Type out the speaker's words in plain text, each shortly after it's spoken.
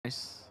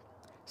race,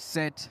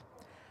 set,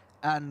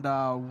 and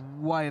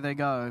away they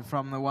go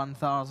from the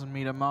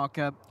 1,000-meter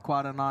marker.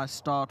 Quite a nice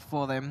start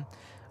for them.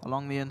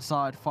 Along the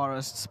inside,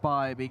 Forest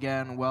Spy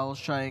began well,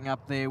 showing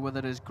up there with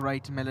it is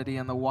Great Melody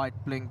and the white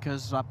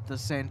blinkers. Up the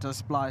center,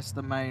 Splice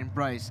the main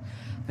brace.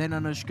 Then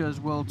Anuschka'S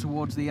Will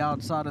towards the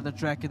outside of the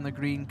track in the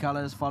green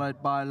colors,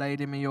 followed by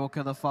Lady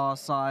Mallorca the far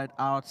side.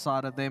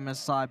 Outside of them is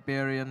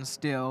Siberian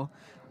Still.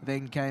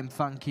 Then came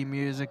Funky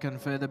Music, and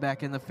further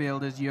back in the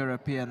field is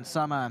European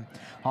Summer.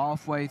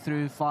 Halfway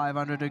through,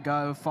 500 to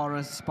go.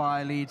 Forest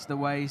Spy leads the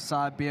way.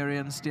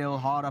 Siberian Still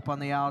hard up on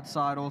the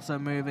outside, also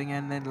moving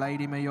in. Then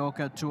Lady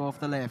Mallorca, 2 off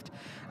the left.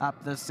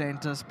 Up the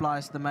center,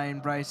 Splice the main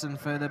brace, and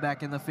further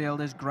back in the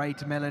field is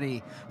Great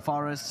Melody.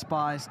 Forest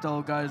Spy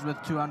still goes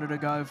with 200 to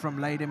go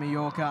from Lady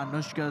Mallorca.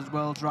 Anuschka'S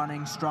World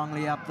running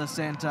strongly up the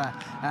center,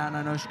 and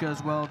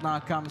Anuschka'S World now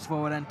comes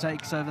forward and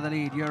takes over the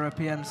lead.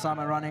 European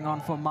Summer running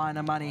on for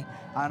minor money,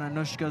 and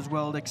Anuschka'S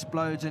World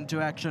explodes into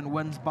action,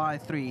 wins by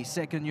 3.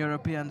 Second,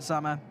 European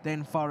Summer,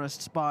 then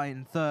Forest Spy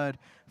in third,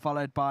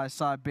 followed by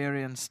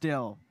Siberian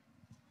Still.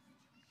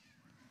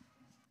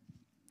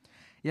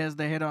 Here's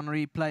the head-on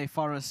replay.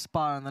 Forest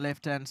Spy on the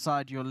left-hand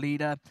side, your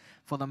leader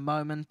for the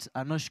moment.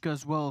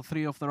 Anuschka'S World,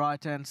 3 off the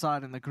right-hand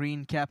side in the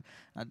green cap.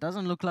 It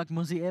doesn't look like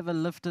Muzi ever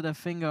lifted a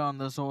finger on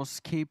this horse.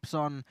 Keeps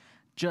on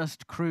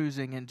just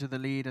cruising into the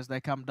lead as they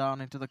come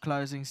down into the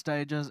closing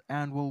stages,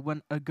 and will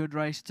win a good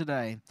race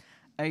today.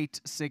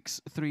 8,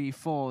 6, 3,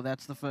 4.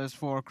 That's the first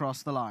 4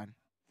 across the line.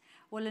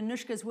 Well,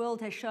 Anuschka'S World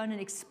has shown an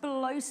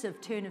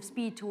explosive turn of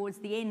speed towards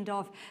the end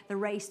of the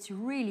race to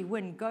really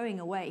win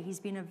going away. He's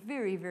been a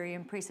very, very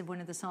impressive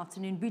winner this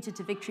afternoon, booted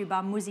to victory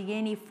by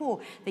Muzieni for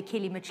the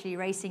Kelly Mitchley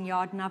Racing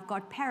Yard. And I've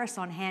got Paris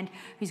on hand,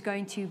 who's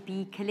going to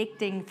be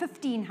collecting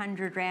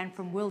 1,500 Rand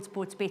from World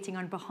Sports Betting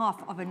on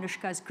behalf of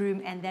Anuschka'S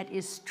groom, and that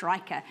is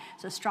Striker.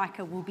 So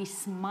Striker will be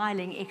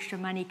smiling, extra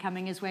money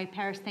coming his way.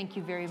 Paris, thank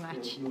you very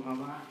much.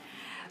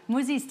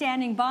 Muzi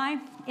standing by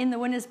in the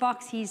winner's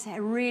box. He's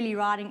really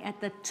riding at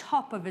the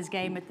top of his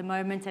game at the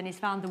moment, and he's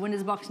found the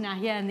winner's box now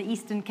here in the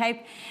Eastern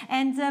Cape.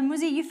 And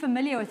Muzi, you're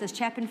familiar with this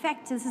chap. In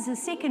fact, this is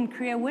his second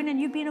career win, and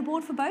you've been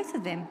aboard for both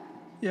of them.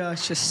 Yeah,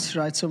 it's just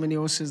ride so many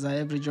horses. I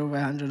average over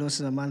 100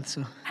 horses a month,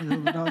 so a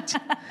little bit hard,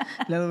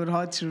 a little bit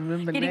hard to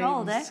remember Getting names.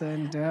 old, eh?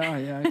 And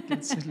yeah,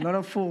 it's a lot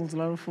of falls, a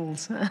lot of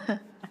falls.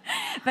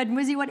 But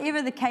Muzi,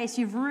 whatever the case,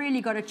 you've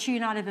really got a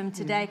tune out of him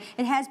today.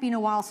 It has been a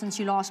while since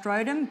you last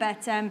rode him,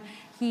 but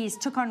he's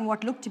took on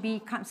what looked to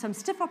be some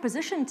stiff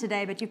opposition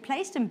today, but you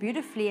placed him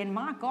beautifully, and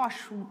my gosh,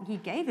 he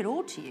gave it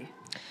all to you.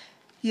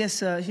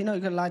 Yes, you know, you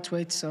got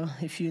lightweight, so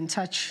if you're in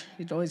touch,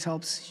 it always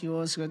helps. You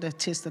always got to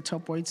test the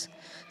top weights.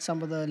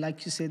 Some of the,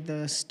 like you said,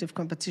 the stiff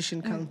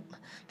competition,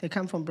 they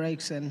come from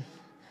breaks, and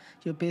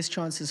your best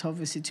chance is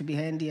obviously to be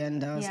handy,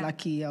 and I was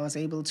lucky I was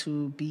able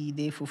to be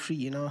there for free,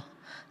 you know.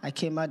 I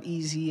came out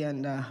easy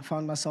and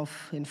found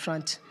myself in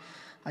front.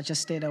 I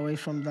just stayed away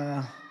from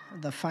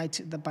the fight,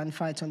 the bun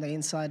fight on the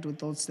inside with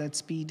that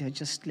speed. I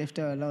just left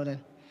her alone. And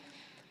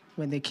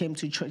when they came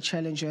to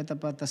challenge her at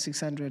about the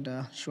 600,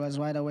 she was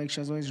wide awake.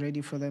 She was always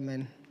ready for them,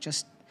 and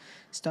just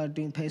started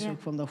doing pace work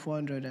from the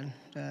 400,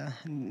 and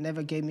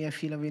never gave me a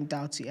feel of in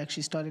doubt. He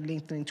actually started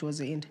lengthening towards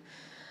the end.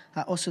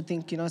 I also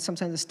think, you know,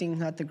 sometimes the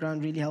sting at the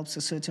ground really helps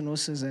the certain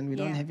horses, and we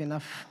don't have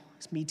enough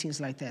meetings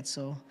like that.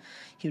 So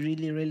he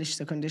really relished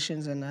the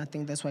conditions, and I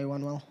think that's why he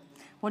won well.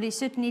 Well, he's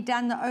certainly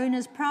done the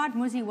owners proud.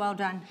 Muzi, well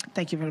done.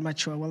 Thank you very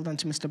much. Well done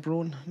to Mr.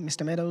 Braun,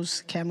 Mr.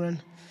 Meadows,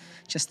 Cameron.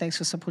 Just thanks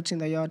for supporting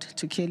the yard.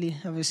 To Kelly,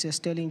 obviously a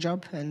sterling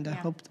job, and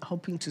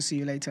hoping to see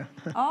you later.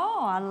 Oh,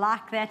 I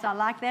like that. I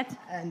like that.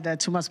 And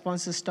to my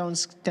sponsors,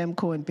 Stones,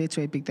 Demco, and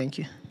Betway, big thank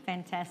you.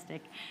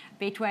 Fantastic.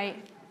 Betway,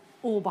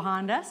 all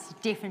behind us,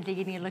 definitely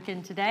getting a look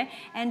in today.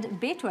 And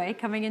Betway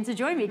coming in to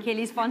join me.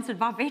 Kelly's sponsored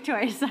by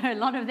Betway, so a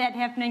lot of that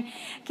happening.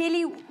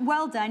 Kelly,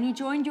 well done. He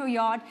joined your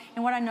yard,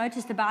 and what I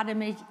noticed about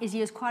him is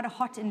he is quite a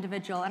hot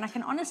individual. And I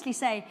can honestly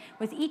say,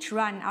 with each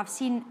run, I've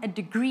seen a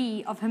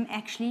degree of him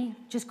actually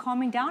just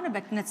calming down a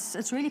bit, and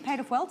it's really paid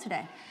off well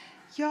today.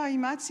 Yeah, you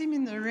might see him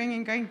in the ring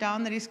and going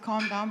down that he's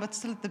calmed down, but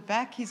still at the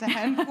back, he's a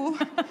handful.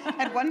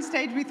 At one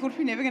stage, we thought we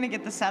were never going to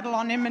get the saddle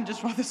on him and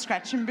just rather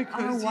scratch him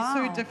because he's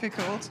so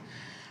difficult.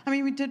 I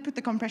mean, we did put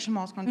the compression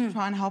mask on to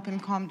try and help him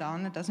calm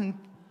down. It doesn't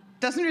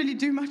really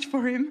do much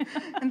for him.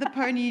 And the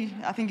pony,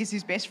 I think, is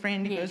his best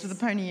friend. He goes with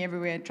the pony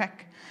everywhere,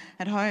 track,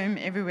 at home,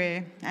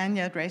 everywhere, and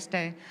at race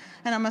day.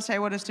 And I must say,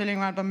 what a sterling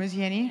ride by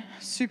Muzieni.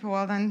 Super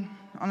well done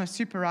on a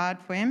super ride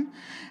for him.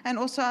 And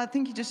also, I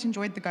think he just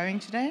enjoyed the going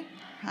today.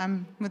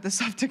 With the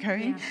softer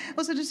going.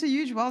 Also, just a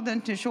huge well done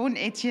to Sean,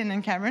 Etienne,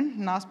 and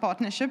Cameron. Nice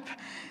partnership.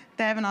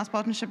 They have a nice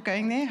partnership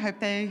going there. Hope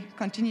they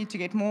continue to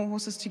get more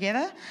horses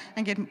together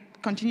and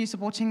continue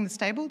supporting the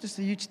stable. Just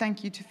a huge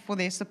thank you for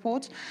their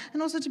support.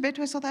 And also to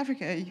Betway South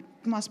Africa,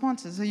 my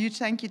sponsors. A huge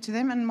thank you to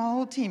them and my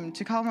whole team,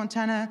 to Carl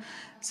Montana,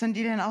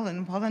 Sandila, and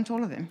Alan. Well done to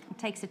all of them. It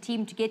takes a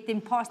team to get them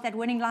past that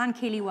winning line.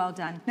 Kelly, well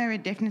done. No,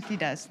 it definitely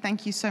does.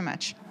 Thank you so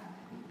much.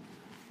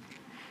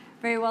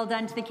 Very well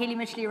done to the Kelly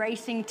Mitchley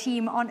Racing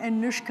team on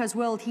Anuschka'S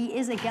World. He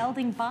is a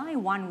gelding by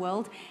One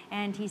World,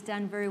 and he's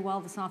done very well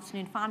this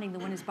afternoon, finding the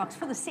winner's box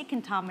for the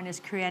second time in his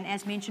career. And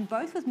as mentioned,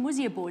 both with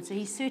Muzi aboard, so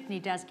he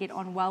certainly does get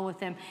on well with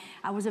him.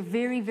 It was a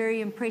very,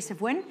 very impressive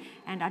win,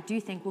 and I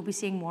do think we'll be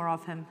seeing more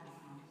of him.